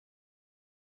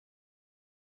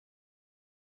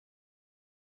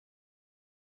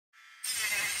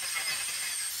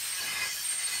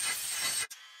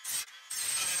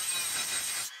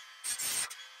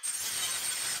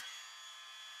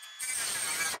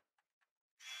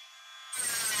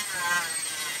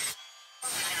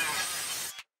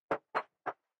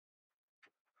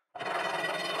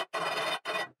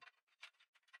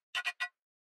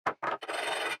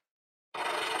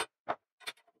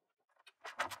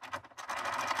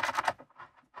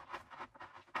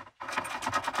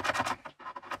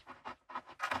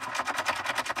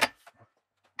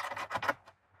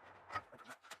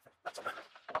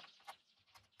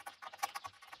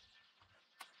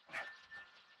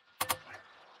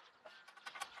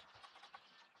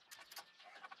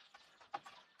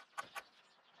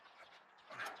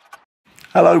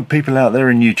Hello people out there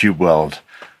in YouTube world.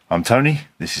 I'm Tony,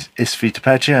 this is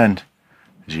Tapatya, and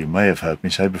as you may have heard me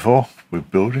say before, we're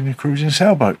building a cruising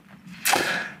sailboat.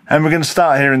 And we're going to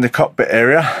start here in the cockpit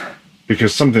area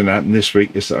because something that happened this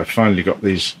week is that I finally got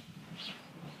these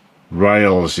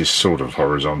rails, these sort of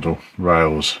horizontal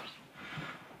rails,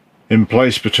 in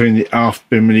place between the aft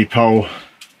bimini pole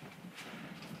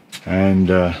and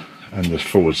the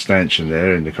forward stanchion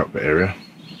there in the cockpit area.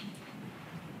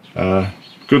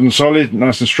 Good and solid,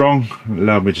 nice and strong. It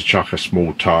allowed me to chuck a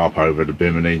small tarp over the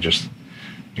bimini, just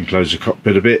enclose the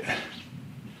cockpit a bit,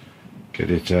 get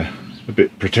it a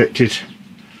bit protected.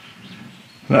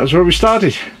 And that was where we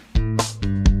started.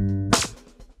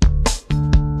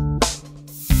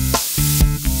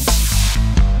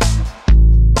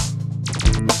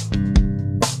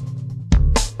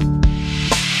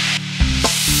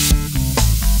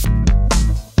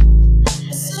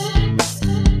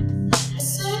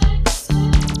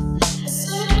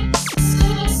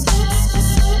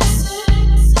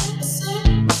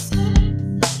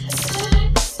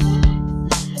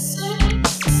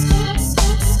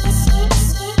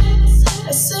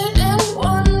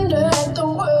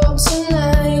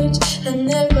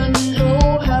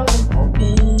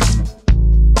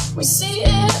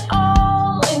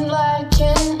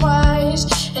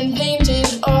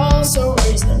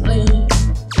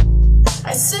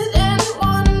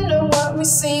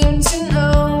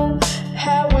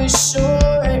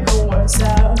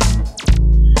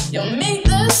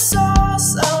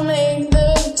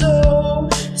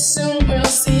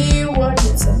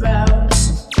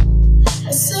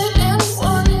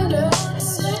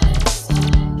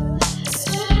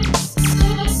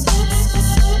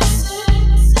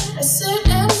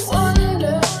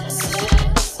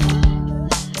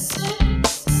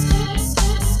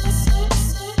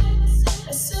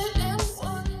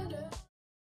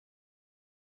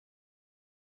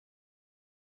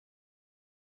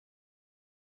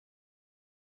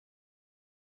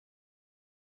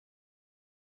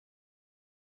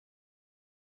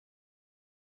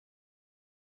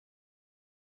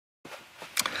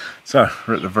 So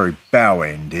we're at the very bow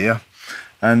end here,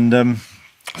 and I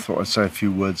thought I'd say a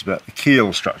few words about the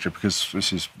keel structure because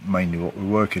this is mainly what we're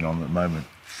working on at the moment.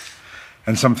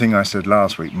 And something I said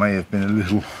last week may have been a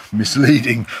little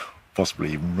misleading,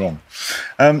 possibly even wrong.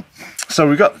 So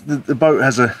we've got the boat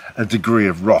has a degree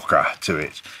of rocker to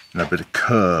it, a bit of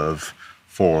curve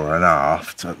fore and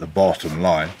aft at the bottom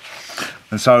line,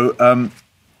 and so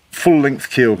full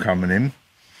length keel coming in,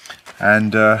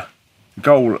 and the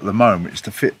goal at the moment is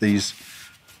to fit these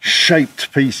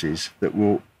shaped pieces that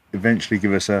will eventually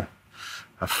give us a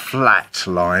flat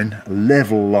line, a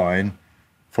level line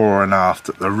fore and aft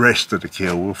that the rest of the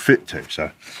keel will fit to. So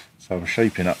I'm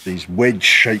shaping up these wedge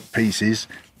shaped pieces.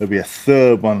 There'll be a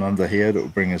third one under here that will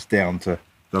bring us down to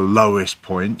the lowest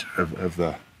point of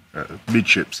the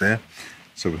midships there,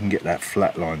 so we can get that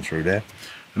flat line through there.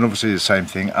 And obviously the same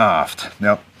thing aft.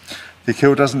 Now the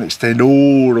keel doesn't extend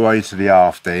all the way to the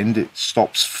aft end, it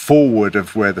stops forward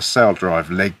of where the sail drive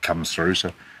leg comes through,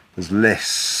 so there's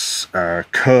less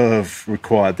curve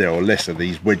required there, or less of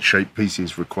these wedge shaped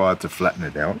pieces required to flatten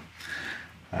it out.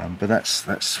 But that's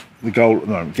the goal at the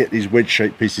moment, get these wedge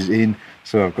shaped pieces in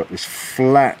so I've got this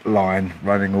flat line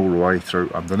running all the way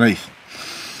through underneath.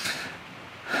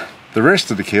 The rest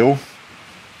of the keel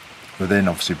will then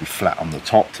obviously be flat on the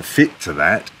top to fit to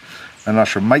that, and I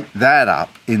shall make that up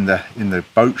in the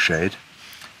boat shed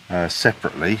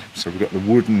separately. So we've got the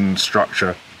wooden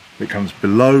structure that comes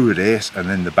below this, and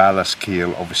then the ballast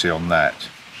keel obviously on that,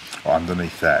 or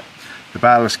underneath that. The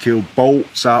ballast keel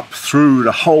bolts up through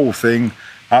the whole thing,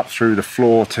 up through the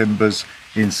floor timbers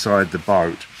inside the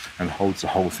boat, and holds the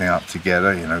whole thing up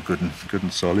together, good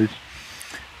and solid.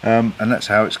 And that's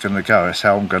how it's going to go. That's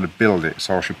how I'm going to build it.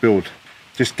 So I should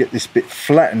just get this bit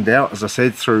flattened out, as I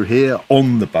said, through here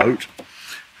on the boat,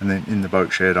 and then in the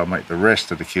boat shed I'll make the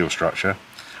rest of the keel structure.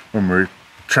 When we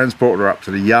transport her up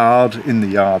to the yard, in the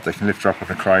yard they can lift her up on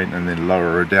a crane and then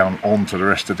lower her down onto the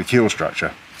rest of the keel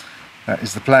structure. That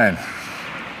is the plan.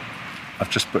 I've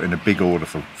just put in a big order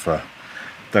for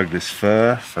Douglas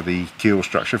fir for the keel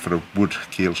structure, for the wood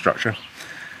keel structure.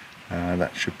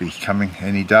 That should be coming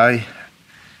any day,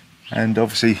 and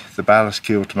obviously the ballast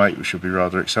keel to make, which should be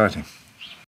rather exciting.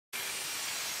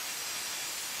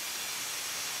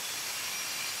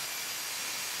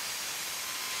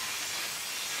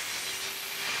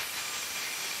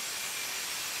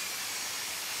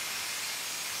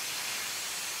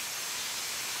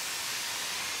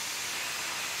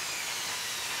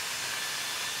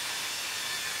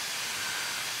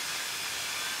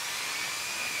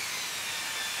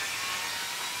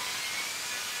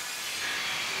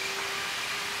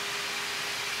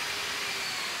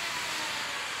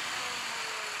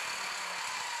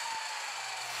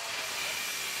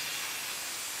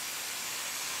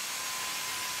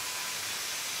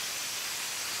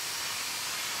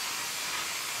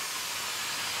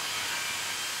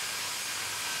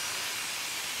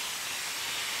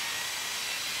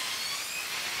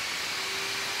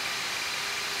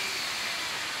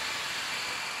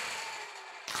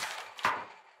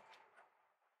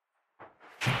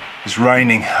 It's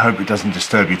raining. I hope it doesn't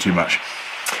disturb you too much.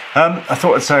 I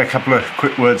thought I'd say a couple of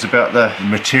quick words about the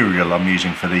material I'm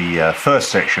using for the first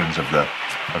sections of the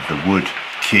wood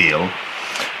keel.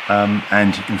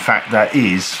 And in fact, that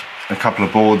is a couple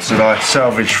of boards that I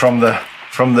salvaged from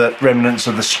the remnants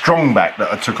of the strongback that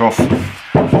I took off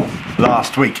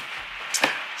last week.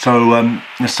 So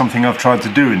there's something I've tried to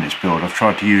do in this build. I've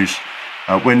tried to use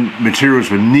when materials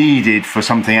were needed for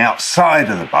something outside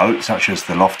of the boat, such as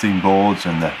the lofting boards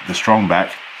and the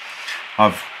strongback,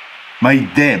 I've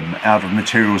made them out of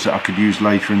materials that I could use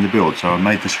later in the build. So I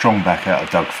made the strongback out of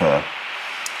dug fir,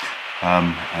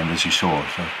 and as you saw,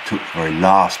 so I took the very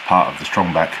last part of the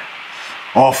strongback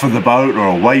off of the boat or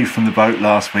away from the boat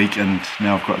last week, and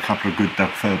now I've got a couple of good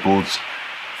dug fir boards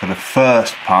for the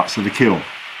first parts of the keel.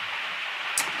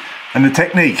 And the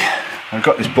technique, I've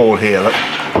got this board here, look,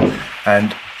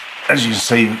 and as you can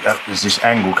see, there's this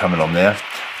angle coming on there,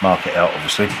 mark it out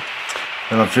obviously,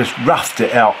 and I've just roughed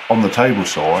it out on the table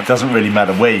saw. It doesn't really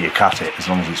matter where you cut it as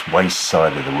long as it's waste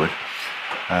side of the wood,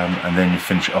 and then you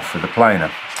finish it off with a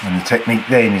planer. And the technique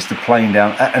then is to plane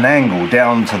down at an angle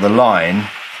down to the line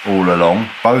all along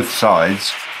both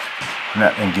sides, and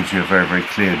that then gives you a very, very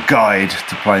clear guide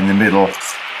to plane the middle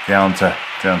down to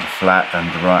flat and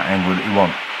the right angle that you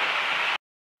want.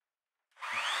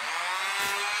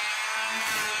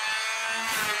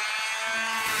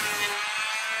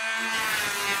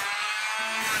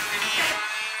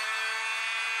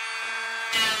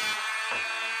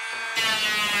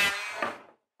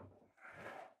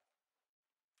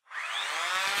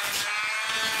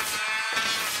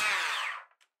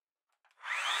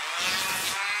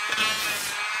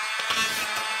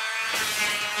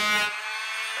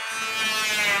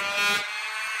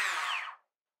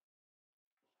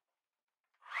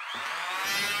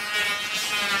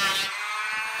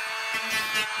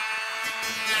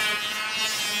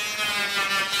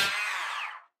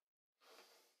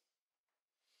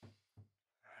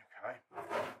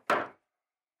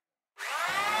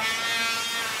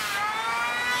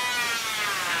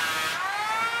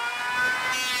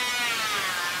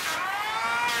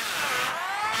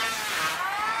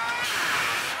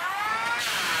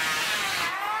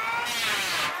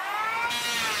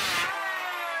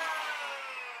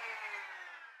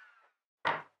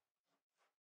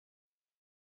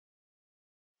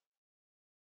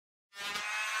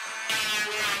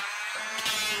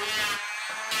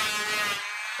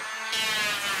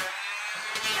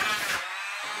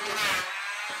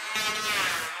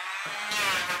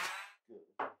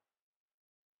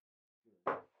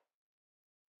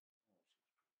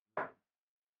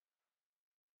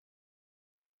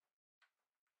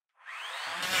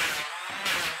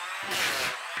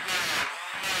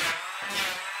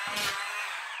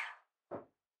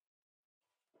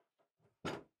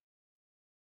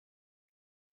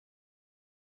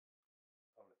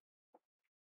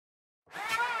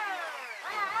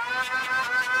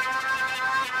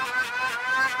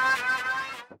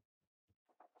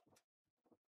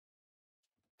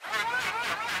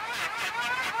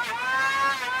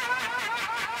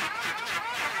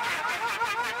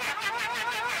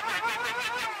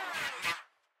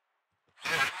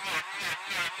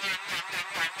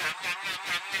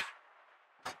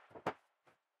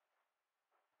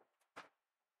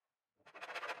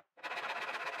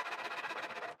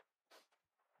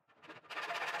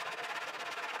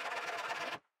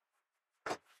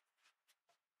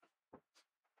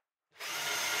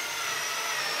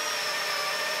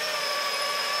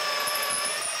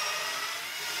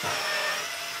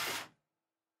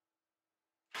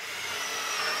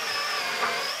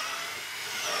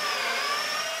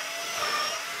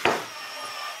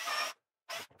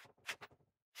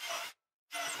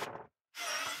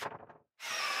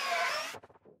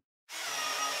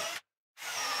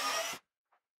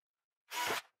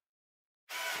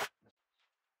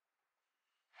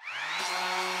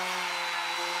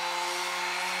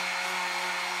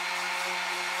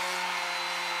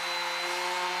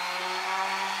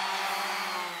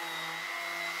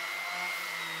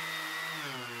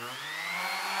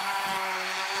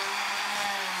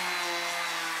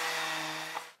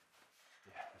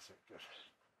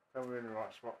 Then we're in the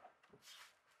right spot.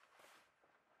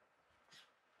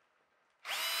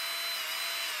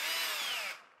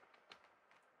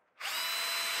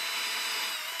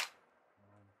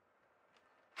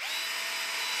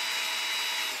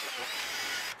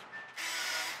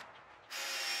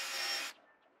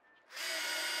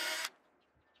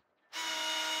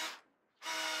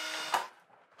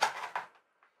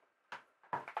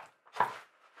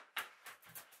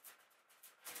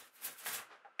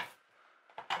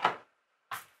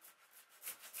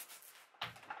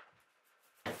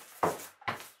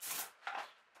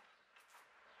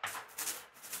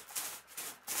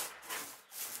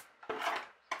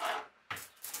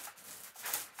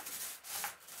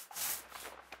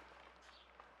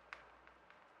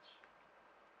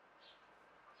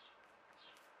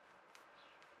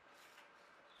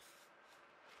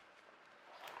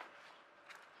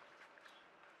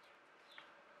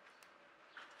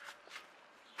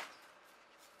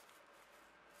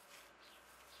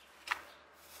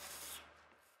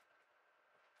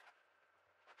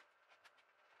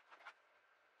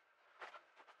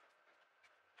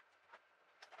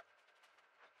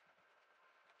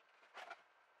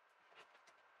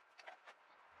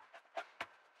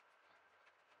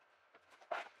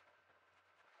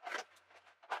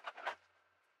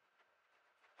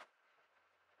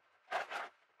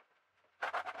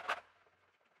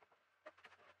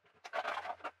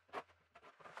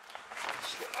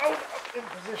 in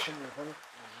position there, fella.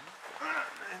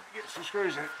 Get some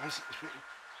screws out.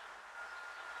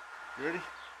 You ready?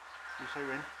 You say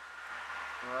when?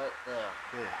 Right there.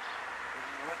 Yeah.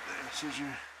 Right there. As soon as you.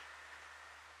 Right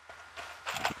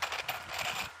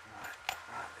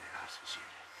there. That's as you.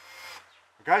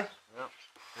 Okay? Yep.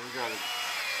 There we go then.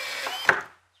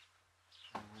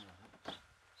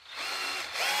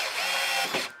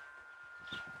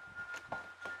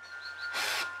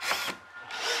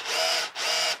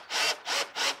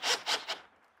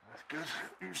 That's good.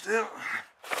 You still.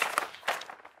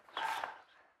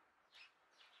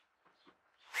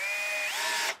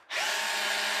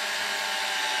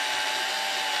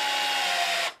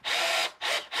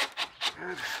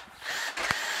 Good.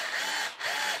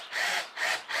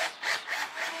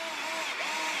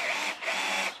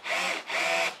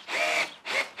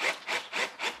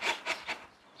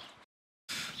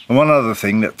 And one other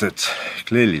thing that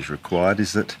clearly is required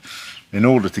is that in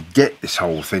order to get this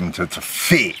whole thing to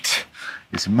fit,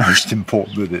 it's most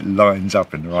important that it lines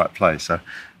up in the right place. So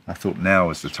I thought now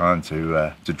was the time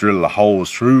to drill the holes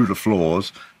through the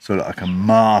floors so that I can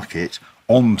mark it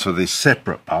onto this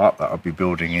separate part that I'll be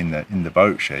building in the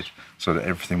boat shed, so that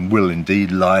everything will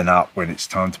indeed line up when it's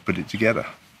time to put it together.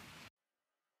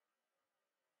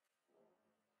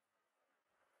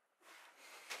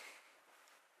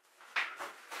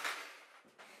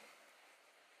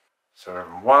 So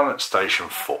one at station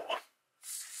 4,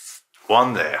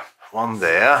 one there, one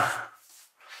there.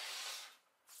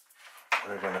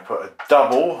 We're going to put a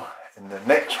double in the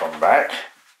next one back.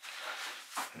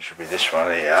 It should be this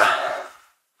one here.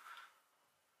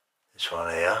 This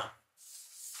one here.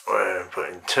 We're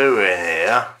putting 2 in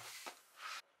here.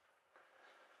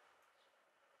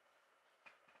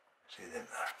 See them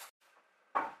there.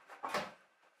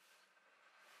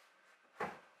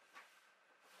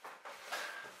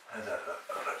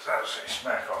 Let's actually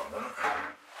smack on them.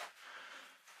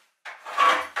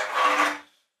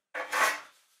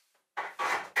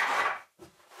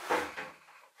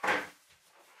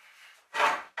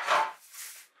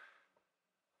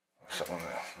 Something there.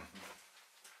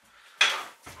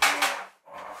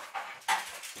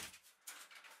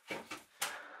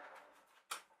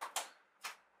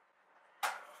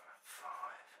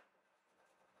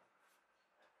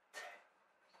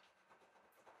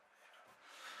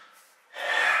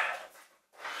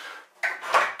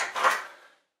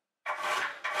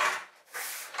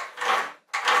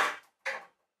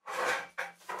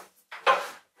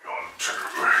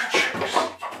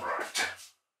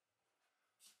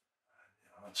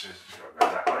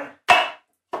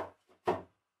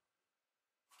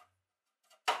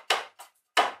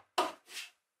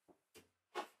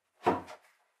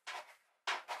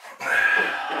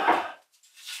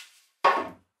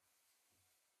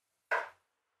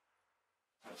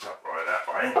 It's up right that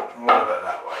way, and what about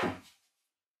that way?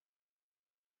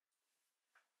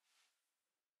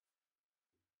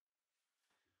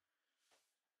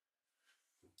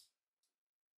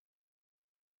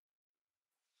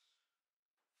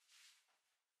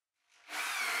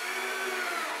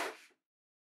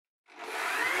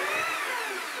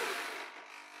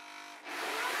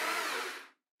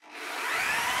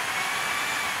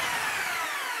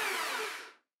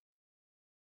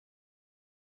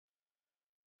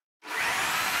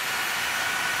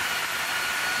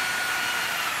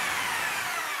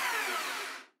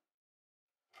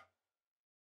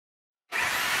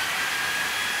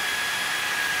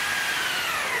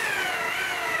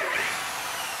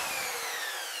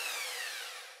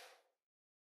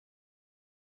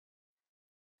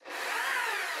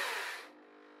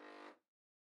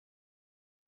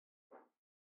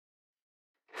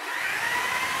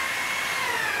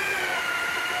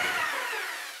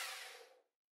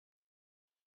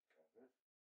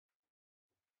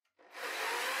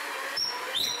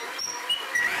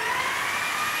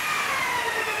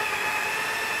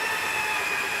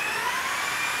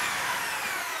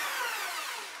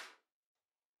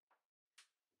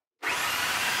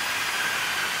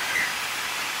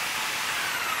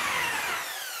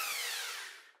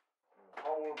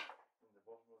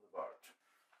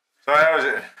 So how is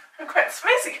it? Quite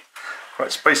spacey. Quite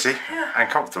spacey, yeah. And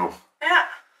comfortable. Yeah.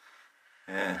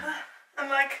 Yeah. And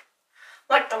like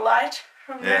the light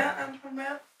from Yeah. there and from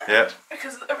there. Yeah.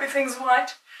 Because everything's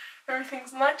white,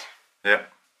 everything's light. Yeah.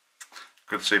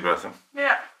 Good to see both of them.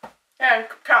 Yeah. Yeah, and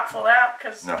can't fall out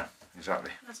because No,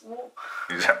 exactly. there's a wall.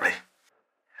 Exactly.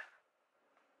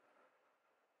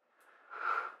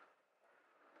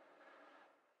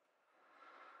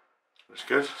 That's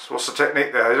good. So what's the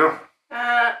technique there, Hazel?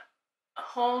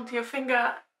 Hold your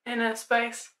finger in a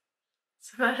space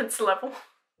so that it's level.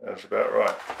 That's about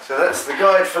right. So that's the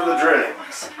guide for the drilling.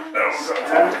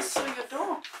 So your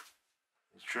door.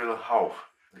 Is drill a hole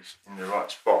that's in the right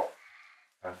spot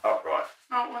and upright.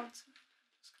 Not once.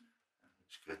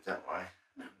 It's good that way.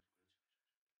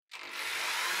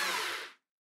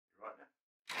 Right now.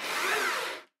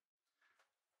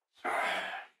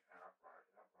 Upright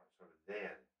sort of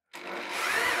there.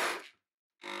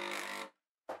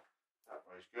 That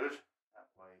way's good. That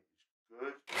way is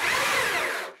good.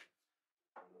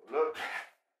 Have a little look.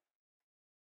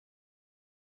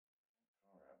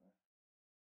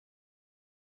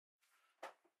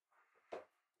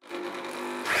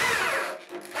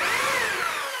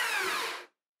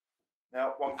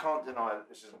 Now, one can't deny that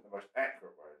this isn't the most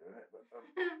accurate way of doing it, but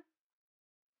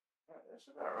that's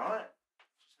about right.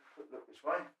 Just have a quick look this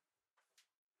way.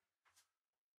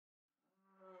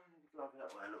 Glove it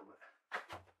that way a little bit.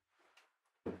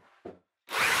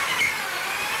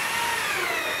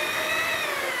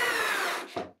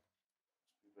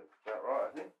 That's about right, I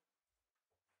think.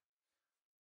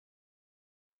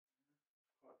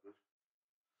 Quite good.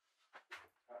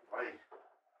 That way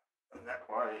and that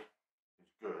way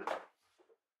is good.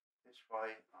 This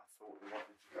way I thought we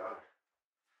wanted to go.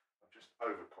 I've just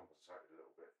overcompensated a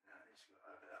little bit. Now it needs to go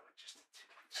over that way just a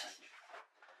tip.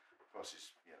 Plus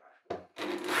it's, you know.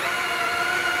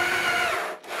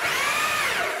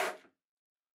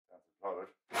 Down to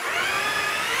lowered.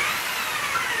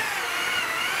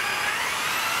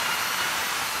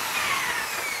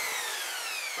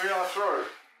 We are through.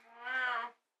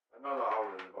 Wow. Another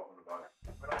hole in the bottom of the boat.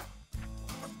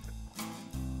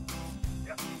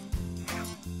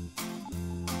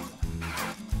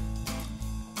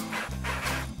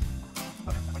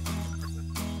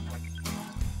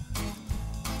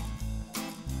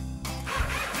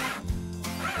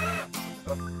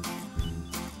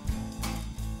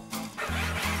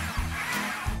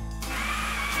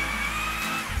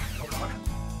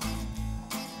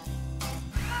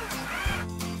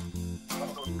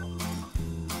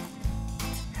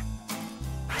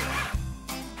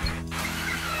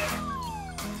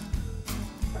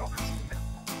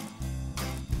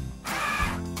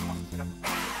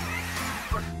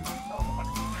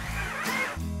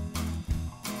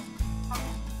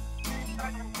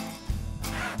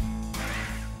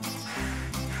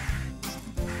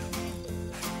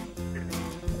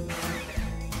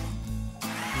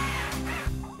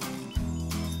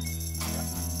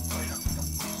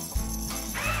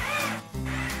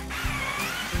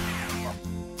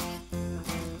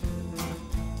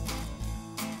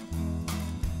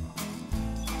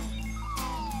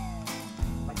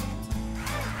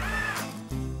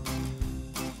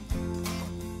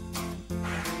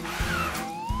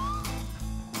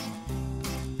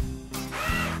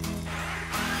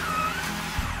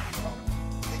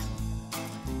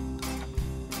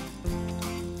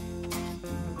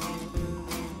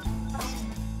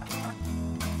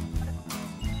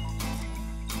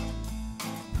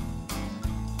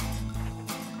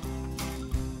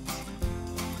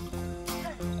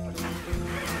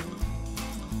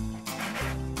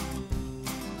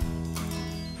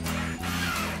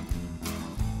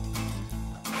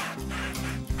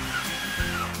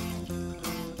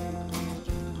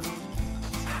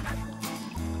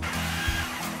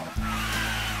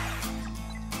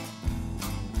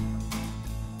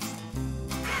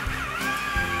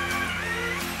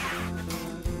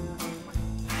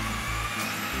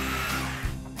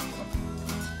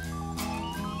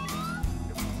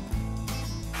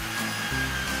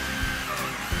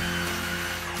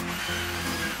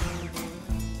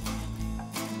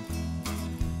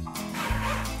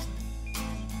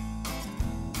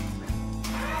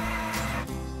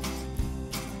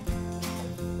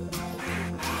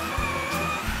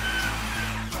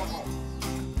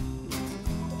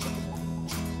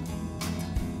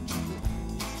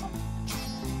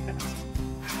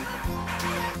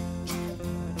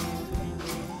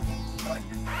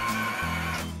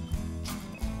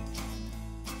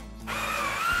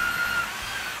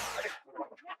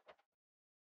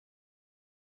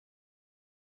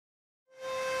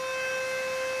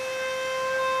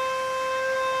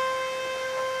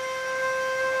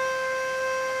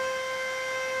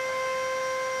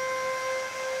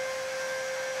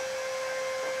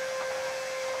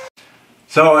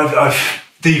 So I've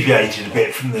deviated a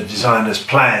bit from the designer's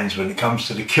plans when it comes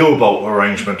to the keel bolt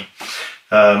arrangement.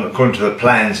 According to the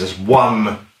plans, there's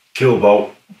one keel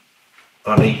bolt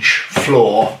on each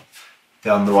floor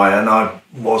down the way, and I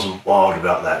wasn't wild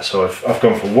about that, so I've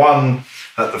gone for one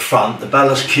at the front. The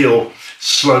ballast keel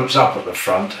slopes up at the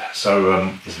front, so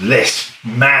there's less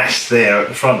mass there at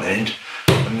the front end,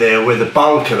 And there, where the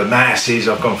bulk of the mass is,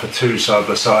 I've gone for 2 side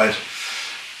by side.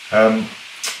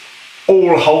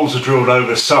 All holes are drilled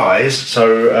oversized,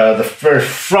 so the very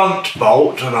front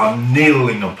bolt that I'm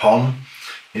kneeling upon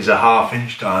is a 1/2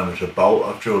 inch diameter bolt.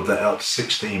 I've drilled that out to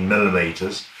 16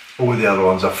 millimeters. All the other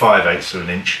ones are 5/8 of an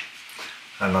inch.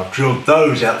 And I've drilled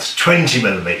those out to 20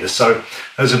 millimeters. So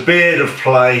there's a bit of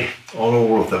play on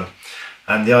all of them.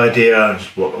 And the idea,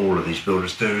 what all of these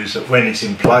builders do, is that when it's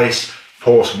in place,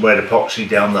 pour some wet epoxy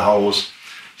down the holes,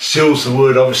 seals the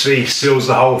wood, obviously seals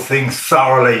the whole thing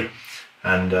thoroughly,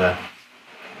 and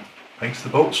makes the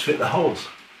bolts fit the holes.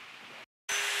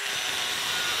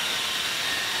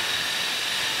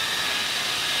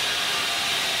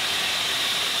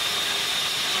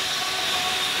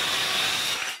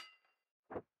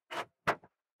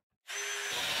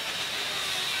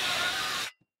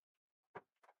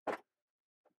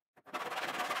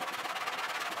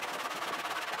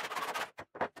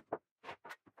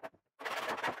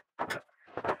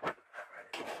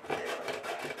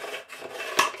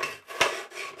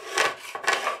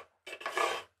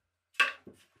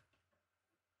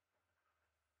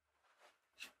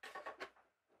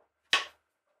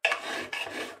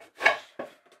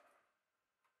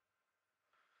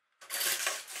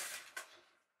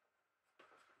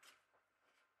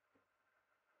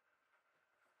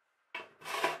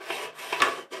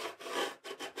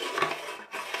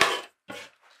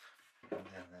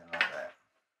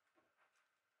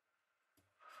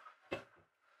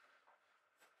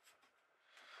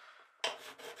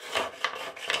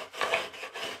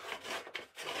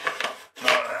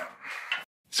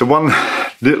 So one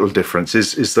little difference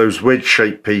is those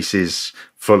wedge-shaped pieces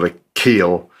for the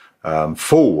keel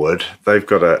forward, they've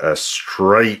got a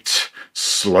straight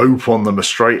slope on them, a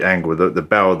straight angle. The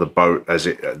bow of the boat,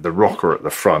 the rocker at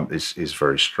the front is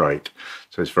very straight,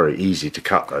 so it's very easy to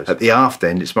cut those. At the aft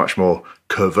end, it's much more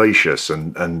curvaceous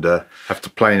and have to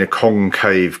plane a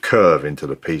concave curve into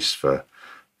the piece for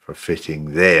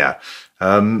fitting there.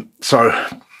 So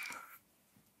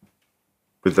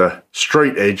with the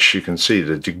straight edge, you can see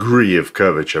the degree of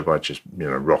curvature by just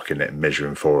rocking it and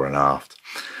measuring fore and aft.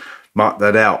 Mark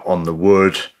that out on the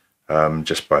wood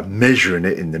just by measuring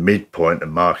it in the midpoint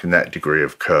and marking that degree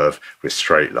of curve with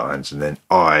straight lines, and then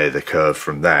eye the curve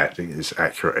from that. It's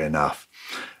accurate enough.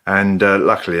 And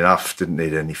luckily enough, didn't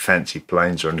need any fancy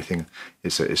planes or anything.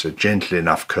 It's a gentle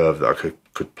enough curve that I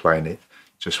could plane it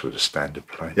just with a standard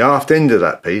plane. The aft end of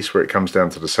that piece, where it comes down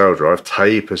to the sail drive,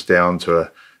 tapers down to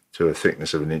a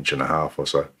thickness of 1.5 inches or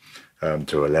so,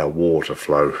 to allow water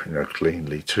flow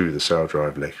cleanly to the sail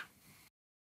drive leg.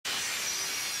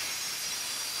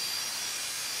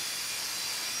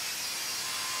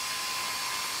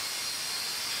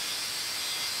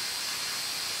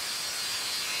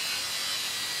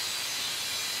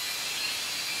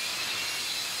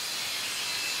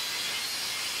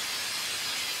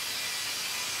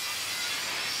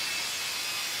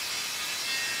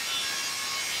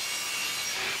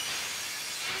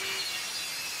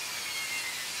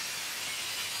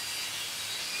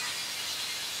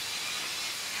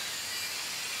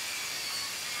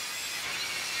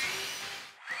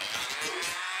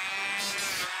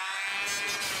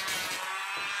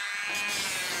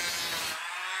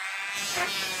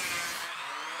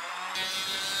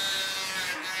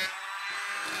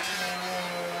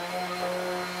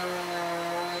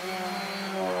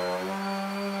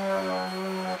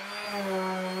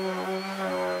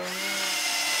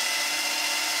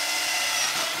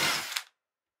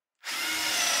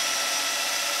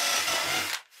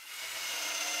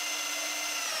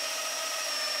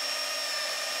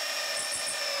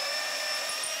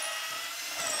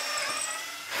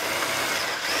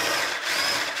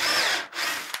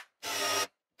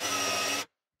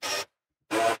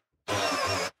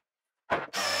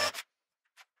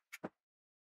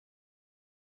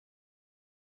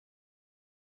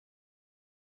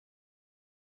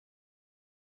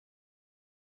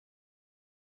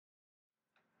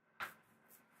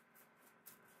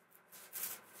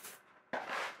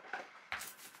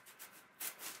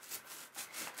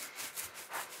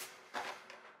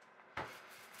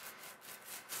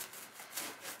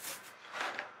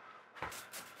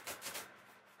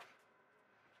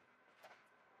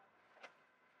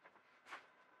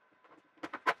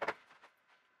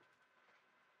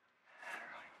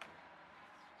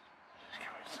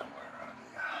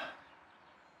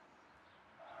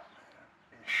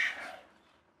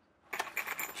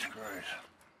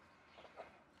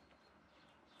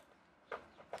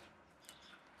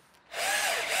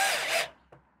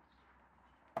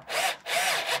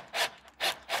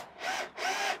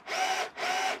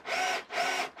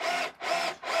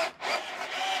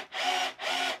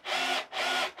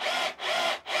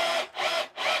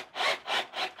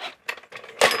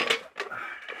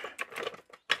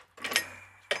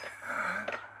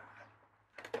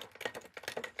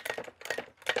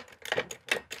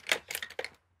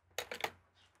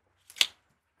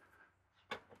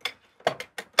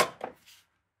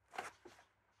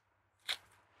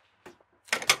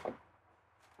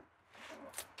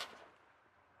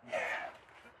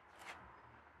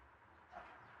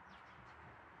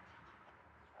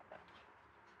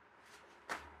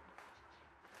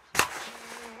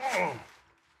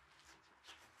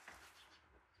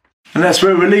 And that's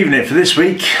where we're leaving it for this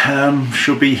week.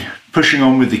 She'll be pushing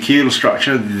on with the keel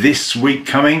structure this week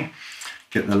coming.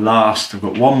 Get the last, I've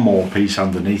got one more piece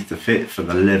underneath to fit for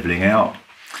the levelling out,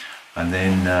 and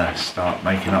then start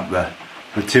making up the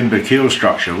timber keel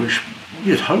structure, which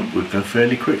you'd hope would go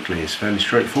fairly quickly. It's fairly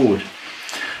straightforward.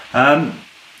 And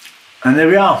there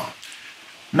we are.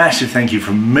 Massive thank you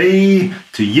from me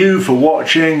to you for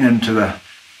watching, and to the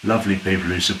lovely people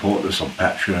who support us on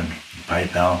Patreon and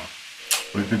PayPal.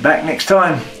 We'll be back next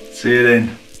time. See you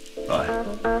then. Bye.